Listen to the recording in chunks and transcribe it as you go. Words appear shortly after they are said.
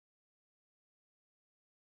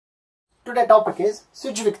Today's topic is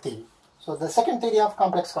SIDGWICK theory. So the second theory of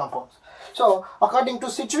complex compounds. So according to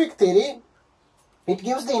SIDGWICK theory, it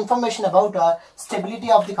gives the information about stability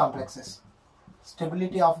of the complexes.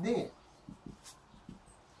 Stability of the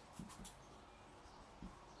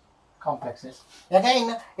complexes.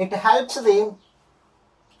 Again, it helps the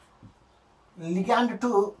ligand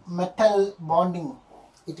to metal bonding.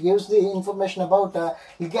 It gives the information about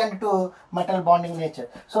ligand to metal bonding nature.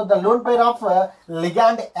 So the lone pair of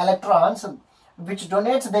ligand electrons which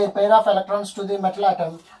donates their pair of electrons to the metal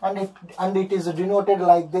atom, and it is denoted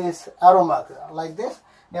like this arrow mark, like this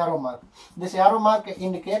arrow mark. This arrow mark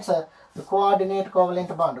indicates the coordinate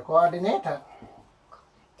covalent bond. Coordinate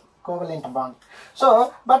covalent bond.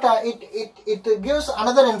 So, but it gives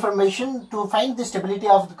another information to find the stability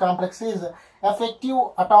of the complex is effective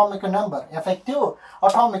atomic number. Effective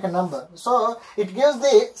atomic number. So it gives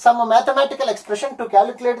the some mathematical expression to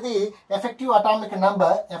calculate the effective atomic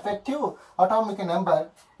number. Effective atomic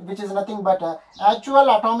number, which is nothing but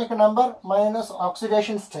actual atomic number minus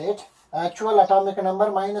oxidation state. Actual atomic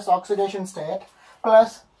number minus oxidation state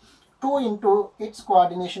plus 2 into its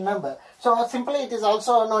coordination number. So simply it is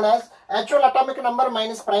also known as actual atomic number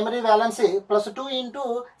minus primary valency plus 2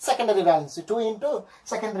 into secondary valency. 2 into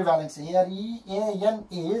secondary valency. Here EAN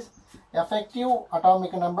is effective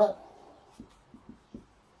atomic number.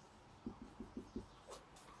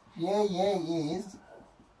 AA is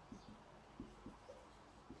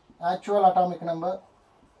actual atomic number.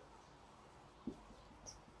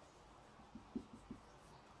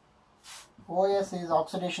 OS is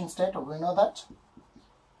oxidation state, we know that.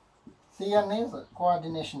 CN is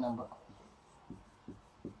coordination number.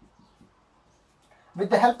 With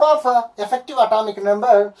the help of effective atomic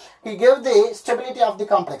number, he gave the stability of the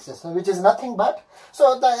complexes, which is nothing but,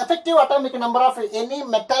 so the effective atomic number of any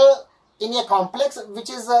metal in a complex which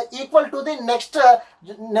is equal to the next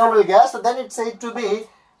noble gas, then it's said to be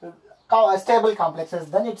stable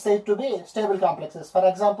complexes. Then it's said to be stable complexes. For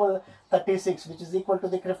example, 36, which is equal to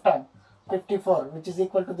the krypton. 54, which is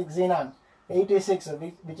equal to the xenon. 86,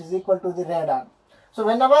 which is equal to the radon. So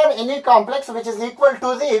whenever any complex which is equal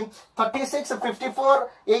to the 36, 54,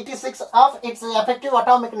 86 of its effective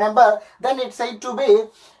atomic number, then it's said to be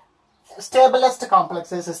stablest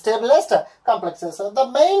complexes. Stablest complexes. So the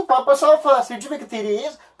main purpose of SIDGWICK theory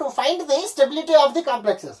is to find the stability of the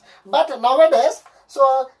complexes. But nowadays,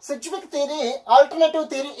 so SIDGWICK theory, alternative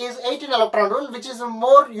theory is 18 electron rule, which is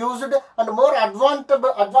more used and more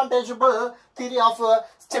advantageable theory of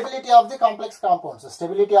stability of the complex compounds.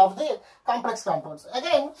 Stability of the complex compounds.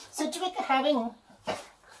 Again, SIDGWICK having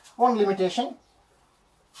one limitation.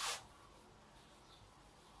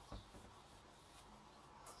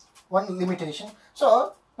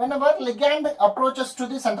 So whenever ligand approaches to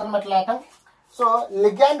the central metal atom, so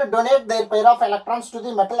ligand donate their pair of electrons to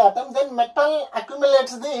the metal atom, then metal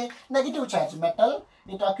accumulates the negative charge. Metal,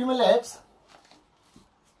 it accumulates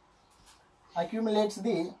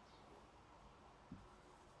the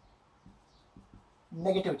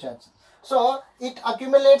negative charge. So it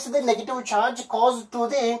accumulates the negative charge caused to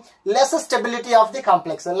the less stability of the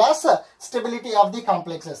complex. Less stability of the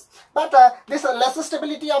complexes. But this less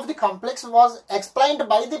stability of the complex was explained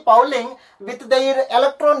by the Pauling with their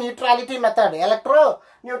electroneutrality method.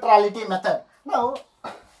 Electroneutrality method. Now,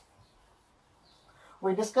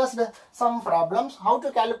 we discussed some problems. How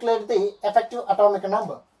to calculate the effective atomic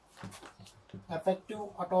number. Effective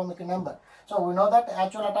atomic number. So we know that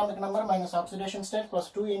actual atomic number minus oxidation state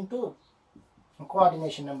plus 2 into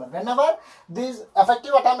coordination number. Whenever this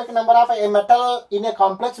effective atomic number of a metal in a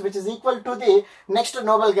complex which is equal to the next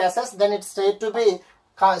noble gases, then it's said to be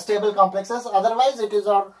stable complexes. Otherwise, it is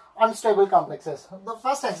unstable complexes. The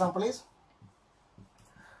first example is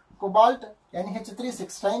cobalt NH3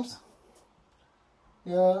 6 times.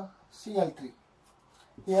 Here Cl3.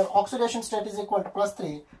 Here oxidation state is equal to plus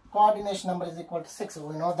 3. Coordination number is equal to 6.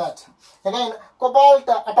 We know that. Again, cobalt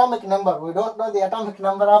atomic number. We don't know the atomic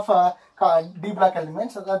number of D block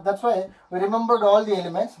elements. So that's why we remembered all the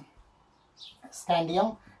elements.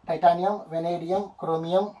 Scandium, titanium, vanadium,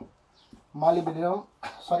 chromium, molybdenum,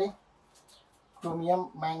 chromium,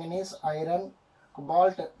 manganese, iron,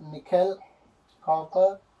 cobalt, nickel,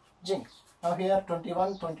 copper, zinc. Now here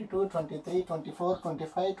 21, 22, 23, 24,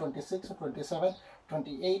 25, 26, 27,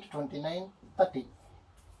 28, 29, 30.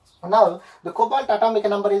 Now the cobalt atomic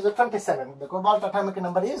number is 27. The cobalt atomic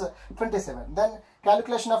number is 27. Then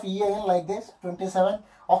calculation of EAN like this, 27.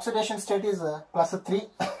 Oxidation state is plus 3.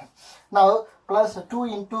 Now plus 2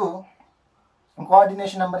 into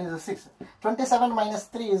coordination number is 6. 27 minus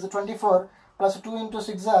 3 is 24. Plus 2 into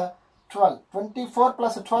 6 12. 24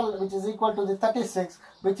 plus 12, which is equal to the 36,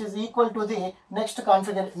 which is equal to the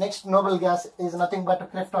next noble gas is nothing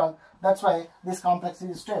but krypton. That's why this complex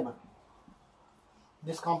is stable.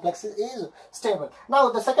 This complex is stable. Now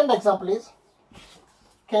the second example is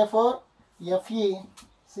K4 Fe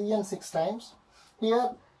Cn 6 times. Here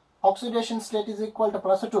oxidation state is equal to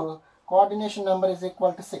 +2, coordination number is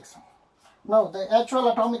equal to 6. Now the actual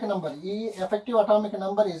atomic number, effective atomic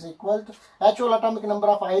number is equal to, actual atomic number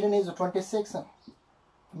of iron is 26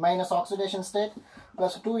 minus oxidation state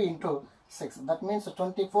plus 2 into 6. That means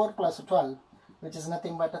 24 plus 12, which is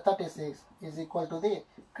nothing but 36, is equal to the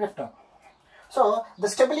krypton. So the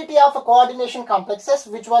stability of coordination complexes,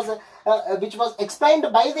 which was explained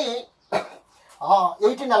by the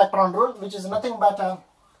 18 electron rule, which is nothing but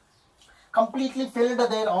completely filled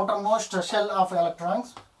their outermost shell of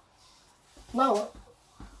electrons. Now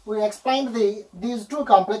we explained these two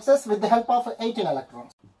complexes with the help of 18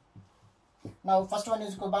 electrons. Now first one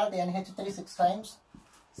is cobalt NH3 6 times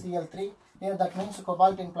Cl3. Here that means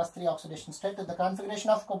cobalt in +3 oxidation state. The configuration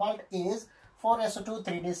of cobalt is 4s2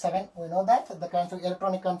 3d7. We know that the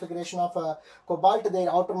electronic configuration of cobalt, their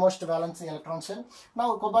outermost valence electron shell.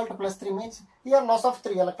 Now cobalt +3 means here loss of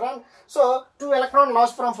 3 electron. So 2 electron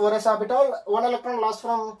lost from 4s orbital, 1 electron lost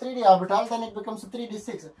from 3d orbital, then it becomes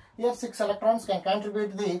 3d6. Here 6 electrons can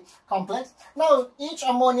contribute the complex. Now each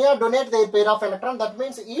ammonia donate their pair of electron. That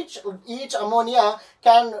means each ammonia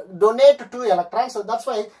can donate 2 electrons. So that's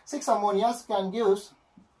why 6 ammonias can give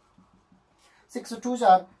 6 2s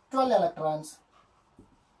are 12 electrons,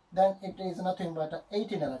 then it is nothing but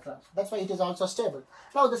 18 electrons. That's why it is also stable.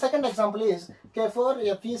 Now the second example is K4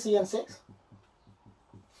 FeCN6.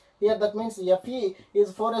 Here that means Fe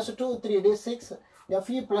is 4s2 3d6.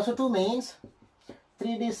 Fe plus 2 means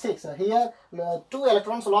 3d6. Here 2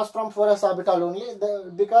 electrons lost from 4s orbital only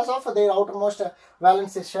because of their outermost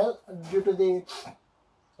valence shell, due to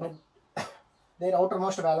their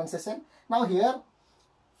outermost valence shell. Now here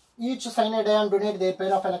each cyanide ion donate their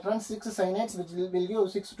pair of electrons, 6 cyanides, which will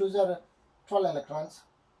give 6 2s are 12 electrons.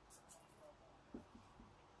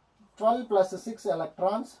 12 plus 6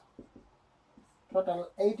 electrons, total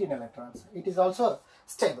 18 electrons. It is also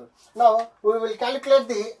stable. Now we will calculate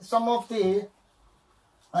the sum of the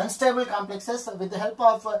unstable complexes with the help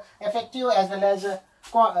of effective as well as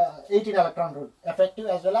 18 electron rule. Effective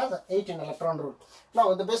as well as 18 electron rule.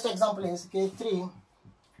 Now the best example is K3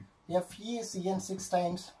 FeCN6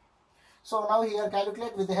 times. So now here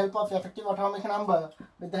calculate with the help of effective atomic number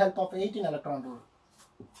with the help of 18 electron rule.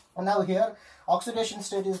 And now here oxidation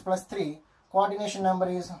state is +3, coordination number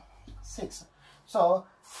is 6. So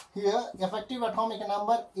here effective atomic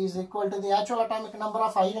number is equal to the actual atomic number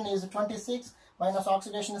of iron is 26 minus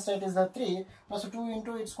oxidation state is 3 plus 2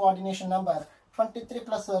 into its coordination number. 23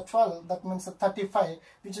 plus 12, that means 35,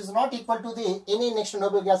 which is not equal to the any next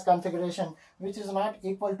noble gas configuration, which is not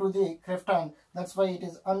equal to the krypton. That's why it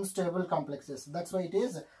is unstable complexes. That's why it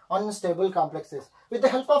is unstable complexes. With the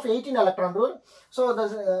help of 18 electron rule, so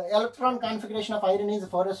the electron configuration of iron is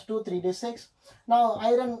 4s2 3d6. Now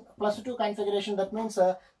iron +2 configuration, that means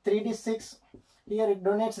 3d6. Here it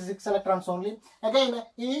donates 6 electrons only. Again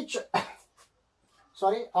each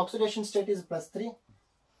oxidation state is +3.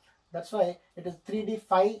 That's why it is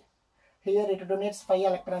 3d5. Here it donates 5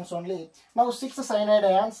 electrons only. Now 6 cyanide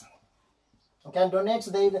ions can donate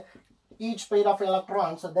each pair of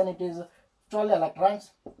electrons, then it is 12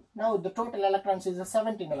 electrons. Now the total electrons is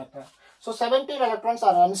 17 electrons. So 17 electrons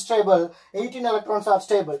are unstable, 18 electrons are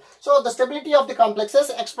stable. So the stability of the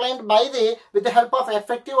complexes explained by with the help of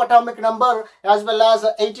effective atomic number as well as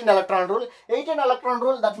 18 electron rule. 18 electron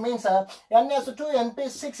rule, that means NS2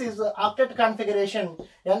 NP6 is octet configuration.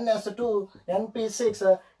 NS2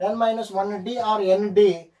 NP6 N-1D or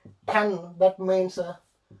ND 10, that means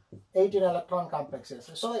 18 electron complexes.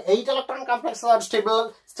 So 8 electron complexes are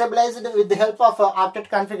stabilized with the help of octet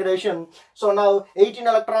configuration. So now 18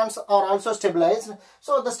 electrons are also stabilized.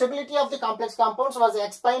 So the stability of the complex compounds was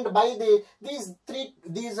explained by these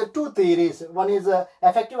two theories. One is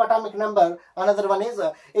effective atomic number, another one is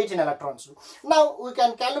 18 electrons. Now we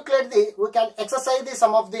can calculate we can exercise the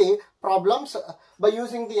sum of the problems by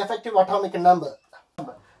using the effective atomic number.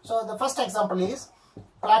 So the first example is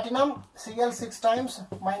platinum Cl 6 times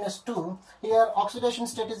minus 2. Here oxidation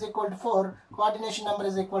state is equal to 4, coordination number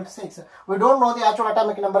is equal to 6. We don't know the actual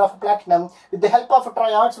atomic number of platinum. With the help of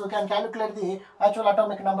triads we can calculate the actual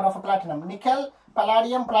atomic number of platinum. Nickel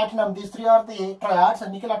palladium, platinum, these three are the triads.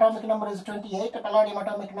 Nickel atomic number is 28, palladium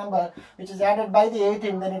atomic number, which is added by the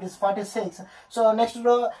 18, then it is 46. So next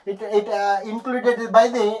row, it included by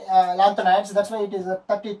the lanthanides, that's why it is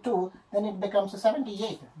 32, then it becomes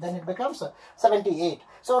 78. Then it becomes 78.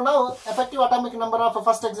 So now effective atomic number of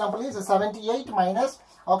first example is 78 minus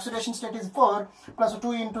oxidation state is 4 plus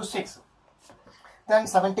 2 into 6. Then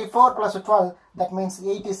 74 plus 12, that means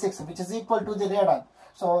 86, which is equal to the radon.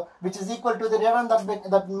 So, which is equal to the radon,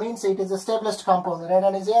 that means it is a stabilized compound.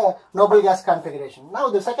 Radon is a noble gas configuration. Now,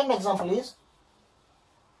 the second example is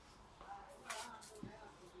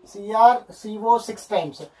CrCO 6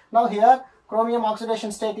 times. Now, here chromium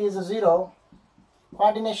oxidation state is 0,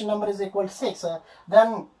 coordination number is equal to 6.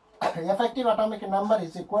 Then, effective atomic number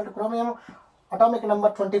is equal to chromium atomic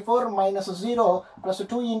number 24 minus 0 plus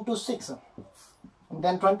 2 into 6.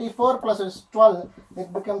 Then 24 plus 12,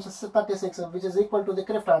 it becomes 36, which is equal to the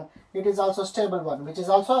krypton. It is also stable one, which is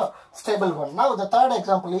also stable one. Now the third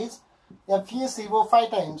example is FeCO 5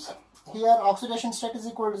 times. Here oxidation state is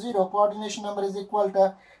equal to 0, coordination number is equal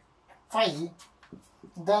to 5.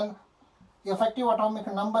 Then effective atomic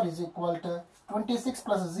number is equal to 26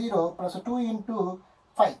 plus 0 plus 2 into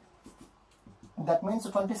 5. That means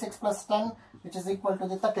 26 plus 10, which is equal to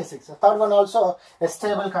the 36. The third one also a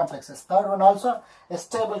stable complexes. Third one also a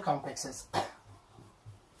stable complexes.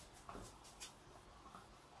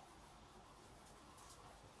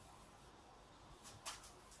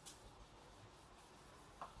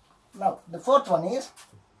 Now the fourth one is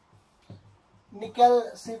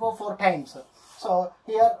nickel CO 4 times. So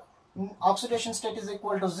here oxidation state is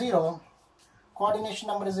equal to 0, coordination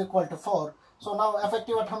number is equal to 4. So now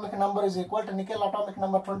effective atomic number is equal to nickel atomic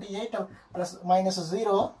number 28 plus minus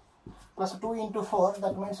 0 plus 2 into 4,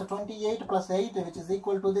 that means 28 plus 8, which is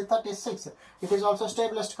equal to the 36. It is also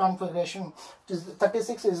stabilized configuration.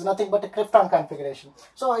 36 is nothing but a krypton configuration.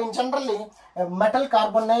 So in generally metal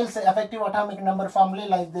carbonyls effective atomic number formula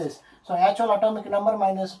like this. So actual atomic number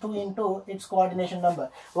minus 2 into its coordination number.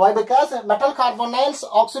 Why? Because metal carbonyls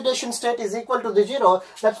oxidation state is equal to the 0.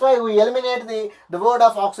 That's why we eliminate the word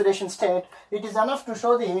of oxidation state. It is enough to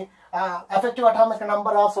show the effective atomic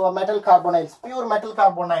number of metal carbonyls, pure metal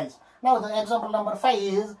carbonyls. Now the example number 5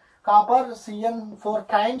 is copper Cn 4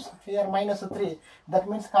 times, here minus 3. That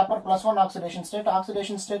means copper plus 1 oxidation state.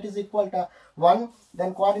 Oxidation state is equal to 1.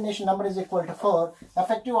 Then coordination number is equal to 4.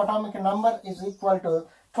 Effective atomic number is equal to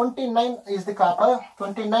 29 is the copper.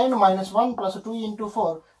 29 minus 1 plus 2 into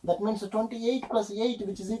 4. That means 28 plus 8,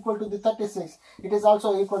 which is equal to the 36. It is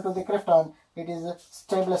also equal to the krypton. It is a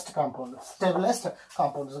stabilest compound. Stabilest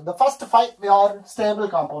compounds. The first 5 are stable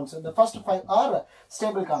compounds. The first 5 are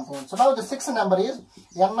stable compounds. So now the sixth number is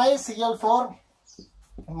NiCl4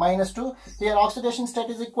 minus 2. Here oxidation state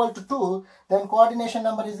is equal to 2. Then coordination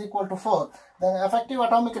number is equal to 4. Then effective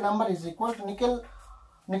atomic number is equal to nickel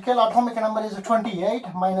atomic number is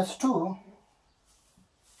 28 minus 2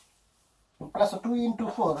 plus 2 into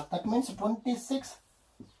 4. That means 26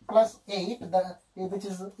 plus 8, which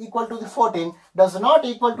is equal to the 14, does not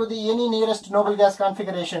equal to the any nearest noble gas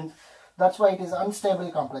configuration. That's why it is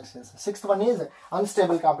unstable complexes. Sixth one is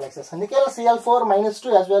unstable complexes. Nickel Cl4 minus 2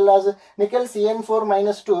 as well as nickel Cn4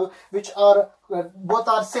 minus 2, which are both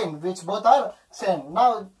are same.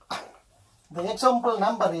 Now the example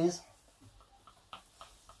number is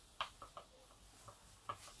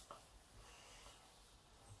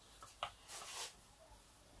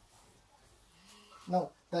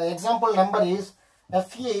the example number is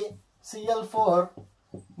FeCl4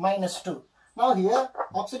 minus 2. Now here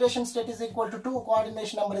oxidation state is equal to 2,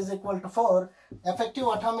 coordination number is equal to 4, effective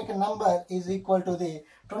atomic number is equal to the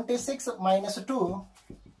 26 minus 2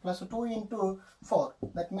 plus 2 into 4.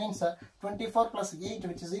 That means 24 plus 8,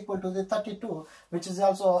 which is equal to the 32, which is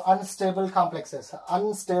also unstable complexes.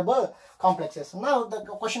 Unstable complexes. Now the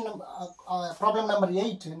question problem number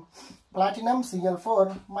 8, platinum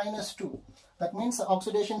Cl4 minus 2. That means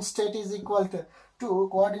oxidation state is equal to 2,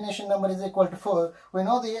 coordination number is equal to 4. We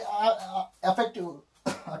know the effective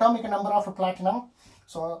atomic number of platinum,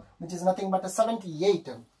 so which is nothing but 78.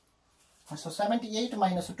 So 78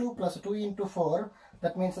 minus 2 plus 2 into 4,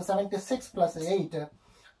 that means 76 plus 8,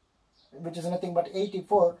 which is nothing but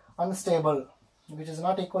 84, unstable, which is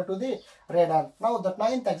not equal to the radon. Now the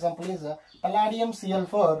ninth example is palladium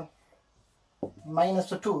Cl4 minus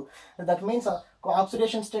 2. That means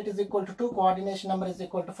oxidation state is equal to 2, coordination number is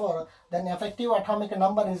equal to 4. Then effective atomic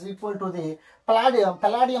number is equal to the palladium.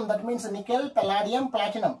 Palladium, that means nickel, palladium,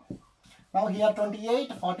 platinum. Now here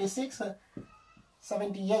 28, 46,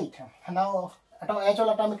 78. Now actual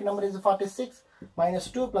atomic number is 46 minus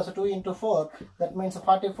 2 plus 2 into 4. That means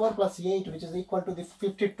 44 plus 8, which is equal to the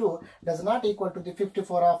 52, does not equal to the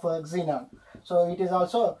 54 of xenon. So it is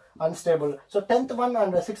also unstable. So 10th one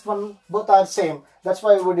and 6th one both are same. That's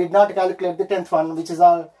why we did not calculate the 10th one, which is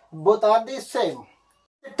both are the same.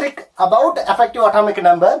 The trick about effective atomic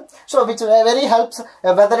number, so which very helps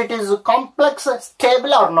whether it is complex,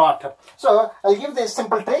 stable or not. So I'll give this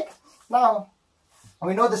simple trick. Now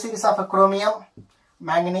we know the series of chromium,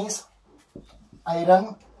 manganese,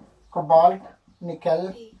 iron, cobalt,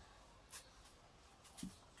 nickel,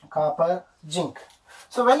 copper, zinc.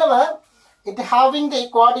 So whenever it having the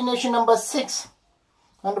coordination number 6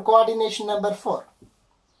 and coordination number 4,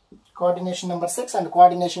 coordination number 6 and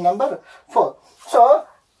coordination number 4. So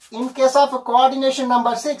in case of coordination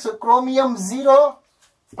number 6, chromium 0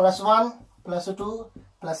 plus 1 plus 2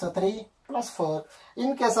 plus 3 plus 4.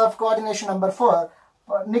 In case of coordination number 4,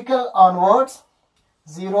 nickel onwards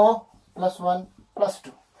 0 plus 1 plus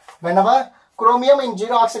 2. Whenever chromium in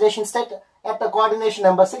zero oxidation state at the coordination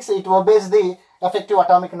number 6, it obeys the effective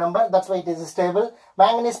atomic number. That's why it is stable.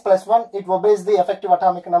 Manganese plus 1, it obeys the effective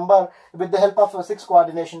atomic number with the help of 6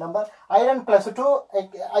 coordination number. Iron plus 2,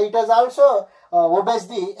 it has also obeys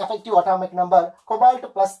the effective atomic number.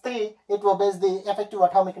 Cobalt plus 3, it obeys the effective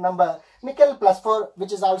atomic number. Nickel plus 4,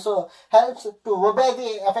 which is also helps to obey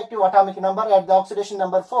the effective atomic number at the oxidation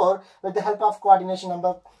number 4 with the help of coordination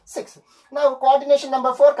number 6. Now coordination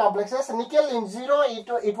number 4 complexes, nickel in 0,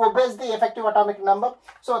 it obeys the effective atomic number.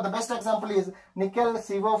 So the best example is nickel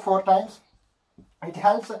CO 4 times. It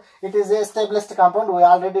helps, it is a stablest compound. We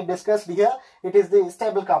already discussed here, it is the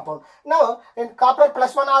stable compound. Now in copper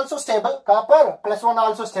plus 1 also stable, copper plus 1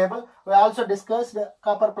 also stable. We also discussed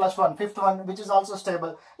copper plus 1, 5th one, which is also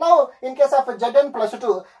stable. Now in case of Zn plus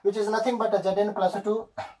 2, which is nothing but a Zn plus 2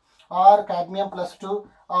 or cadmium plus 2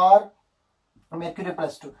 or mercury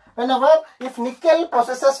plus 2. Whenever if nickel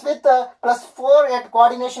possesses with plus 4 at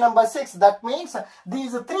coordination number 6, that means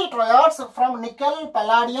these 3 triads from nickel,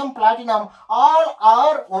 palladium, platinum all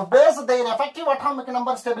are obeys their effective atomic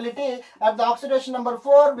number stability at the oxidation number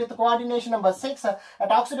 4 with coordination number 6,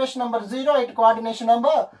 at oxidation number 0 at coordination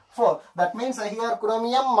number 4. That means here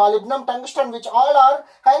chromium, molybdenum, tungsten, which all are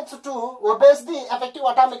helps to obeys the effective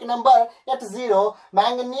atomic number at 0.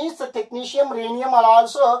 Manganese, technetium, rhenium are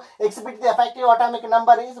also exhibit the effective atomic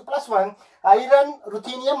number is plus 1. Iron,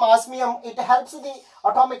 ruthenium, osmium, it helps the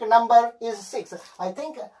atomic number is 6. I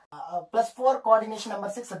think plus 4 coordination number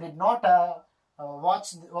 6 did not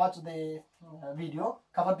watch the video,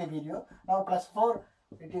 cover the video. Now plus 4,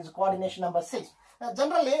 it is coordination number 6.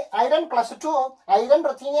 Generally, iron plus 2, iron,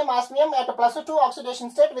 ruthenium, osmium at plus 2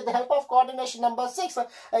 oxidation state with the help of coordination number 6,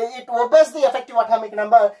 it obeys the effective atomic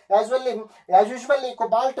number. As usually,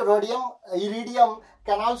 cobalt, rhodium, iridium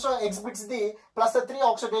can also exhibit the plus 3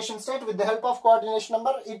 oxidation state with the help of coordination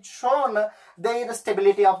number. It's shown their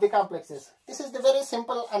stability of the complexes. This is the very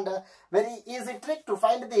simple and very easy trick to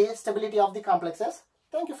find the stability of the complexes.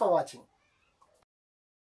 Thank you for watching.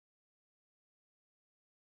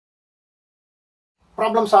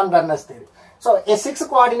 Problems on Werner's theory. So a 6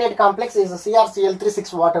 coordinate complex is a CrCl3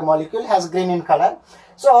 6 water molecule, has green in color.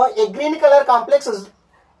 So a green color complex is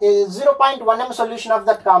a 0.1 m solution of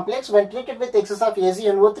that complex. When treated with excess of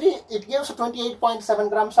AgNO3, it gives 28.7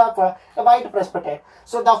 grams of a white precipitate.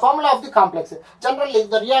 So the formula of the complex, generally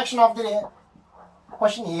the reaction of the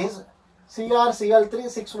question is CrCl3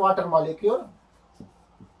 6 water molecule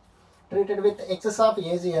treated with excess of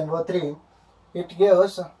AgNO3, it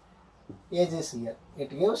gives AgCl. It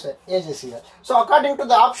gives AgCl. So according to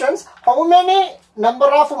the options, how many number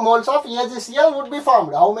of moles of AgCl would be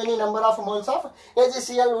formed? How many number of moles of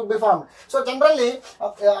AgCl would be formed? So generally,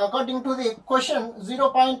 according to the question,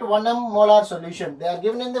 0.1 m molar solution. They are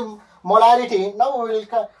given in the molarity. Now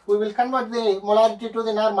we will convert the molarity to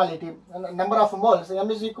the normality. Number of moles.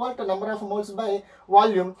 M is equal to number of moles by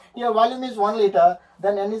volume. Here volume is 1 liter.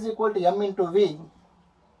 Then N is equal to M into V.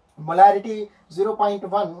 Molarity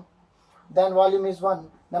 0.1. Then volume is 1.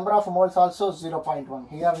 Number of moles also 0.1.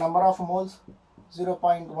 Here number of moles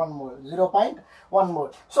 0.1 mole. 0.1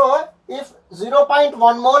 mole. So if 0.1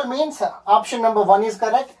 mole means option number 1 is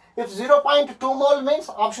correct. If 0.2 mole means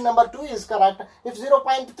option number 2 is correct. If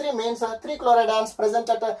 0.3 means 3 chloride ions present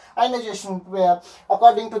at ionization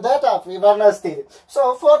according to that of Werner's theory.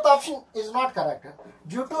 So fourth option is not correct.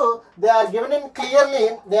 Due to they are given in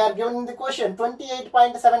clearly, they are given in the question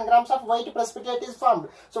 28.7 grams of white precipitate is formed.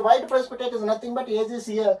 So white precipitate is nothing but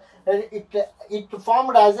AgCl. It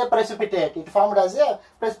formed as a precipitate. It formed as a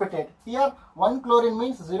precipitate. Here 1 chlorine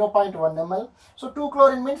means 0.1 ml. So 2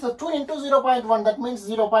 chlorine means 2 into 0.1, that means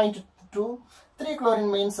 0.3 0.2, 3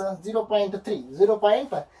 chlorine means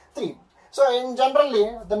 0.3. So in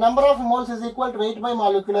generally, the number of moles is equal to weight by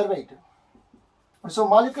molecular weight. So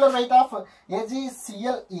molecular weight of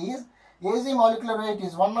AgCl is, Ag molecular weight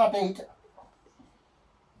is 108,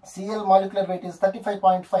 Cl molecular weight is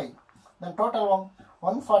 35.5, then total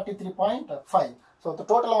 143.5. So the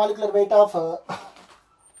total molecular weight of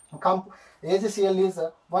AgCl is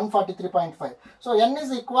 143.5. So N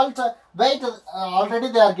is equal to weight,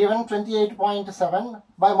 already they are given 28.7,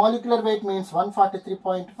 by molecular weight means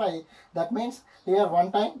 143.5. That means here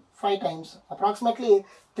 1 time, 5 times, approximately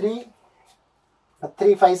 3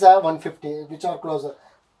 5s are 150, which are closer.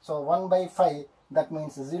 So 1 by 5, that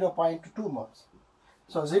means 0.2 moles.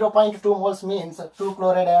 So 0.2 moles means 2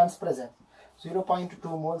 chloride ions present. 0.2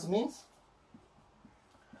 moles means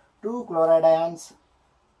 2 chloride ions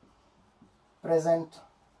present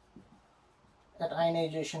at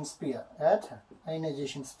ionization sphere.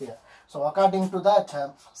 So according to that,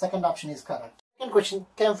 second option is correct. Second question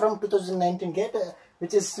came from 2019 GATE,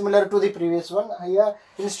 which is similar to the previous one. Here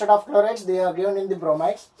instead of chlorides they are given in the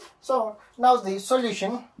bromides. So now the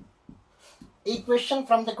solution equation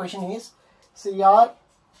from the question is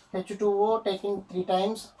CR(H2O) taking 3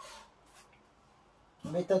 times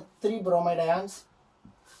with 3 bromide ions,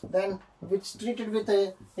 then which treated with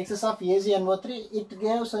excess of AgNO3, it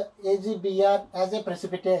gives AgBr as a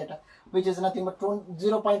precipitate, which is nothing but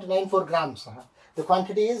 0.94 grams. The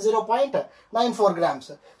quantity is 0.94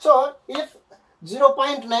 grams. So if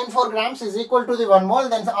 0.94 grams is equal to the 1 mole,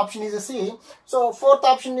 then the option is C. So fourth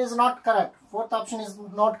option is not correct. Why?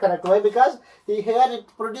 Because here it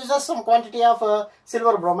produces some quantity of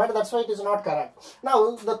silver bromide. That's why it is not correct.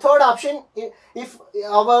 Now the third option, if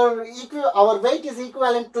our weight is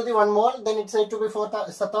equivalent to the 1 mole, then it's said to be fourth.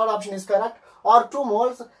 The third option is correct. Or 2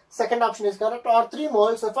 moles, second option is correct. Or 3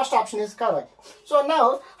 moles, the first option is correct. So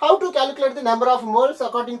now how to calculate the number of moles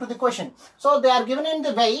according to the question? So they are given in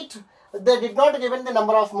the weight. They did not given the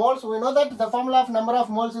number of moles. We know that the formula of number of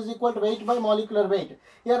moles is equal to weight by molecular weight.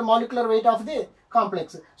 Here molecular weight of the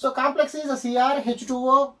complex. So complex is a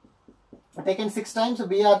CrH2O taken 6 times,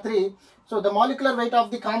 Br3. So the molecular weight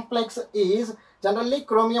of the complex is generally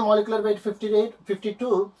chromium molecular weight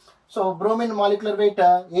 52. So bromine molecular weight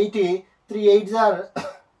 80. 3 8s are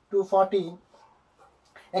 240.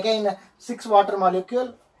 Again 6 water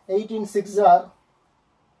molecule, 18 6s are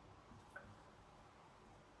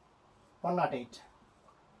 108.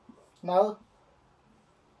 Now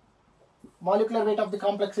molecular weight of the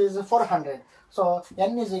complex is 400. So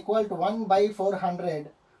N is equal to 1 by 400.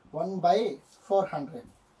 1 by 400.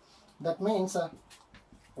 That means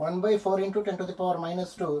 1 by 4 into 10 to the power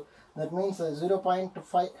minus 2. That means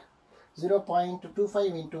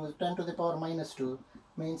 0.25 into 10 to the power minus 2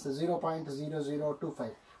 means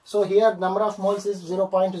 0.0025. So here number of moles is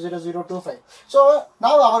 0.0025. So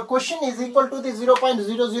now our question is equal to the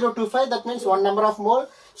 0.0025. That means 1 number of mole.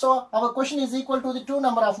 So our question is equal to the 2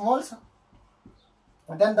 number of moles.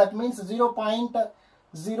 And then that means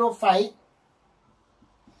 0.05.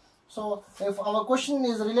 So if our question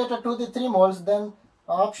is related to the 3 moles, then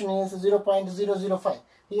option is 0.005.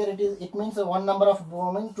 Here it means 1 number of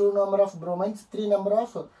bromine, 2 number of bromines, 3 number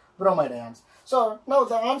of bromide ions. So now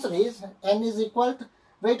the answer is N is equal to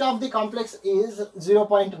weight of the complex is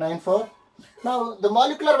 0.94. Now the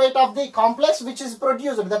molecular weight of the complex which is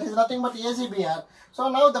produced, that is nothing but AgBr. So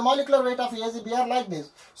now the molecular weight of AgBr like this.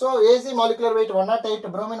 So Ag molecular weight 108,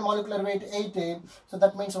 bromine molecular weight 80. So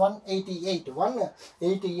that means 188.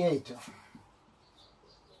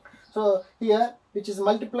 So here which is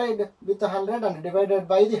multiplied with 100 and divided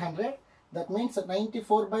by the 100. That means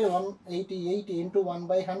 94 by 188 into 1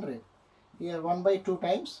 by 100. Here 1 by 2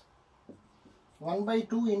 times. 1 by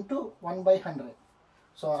 2 into 1 by 100.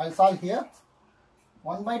 So I'll solve here.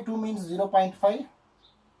 1 by 2 means 0.5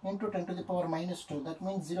 into 10 to the power minus 2. That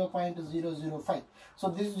means 0.005. So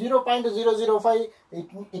this 0.005,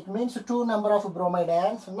 it means 2 number of bromide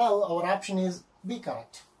ions. Now our option is B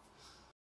correct.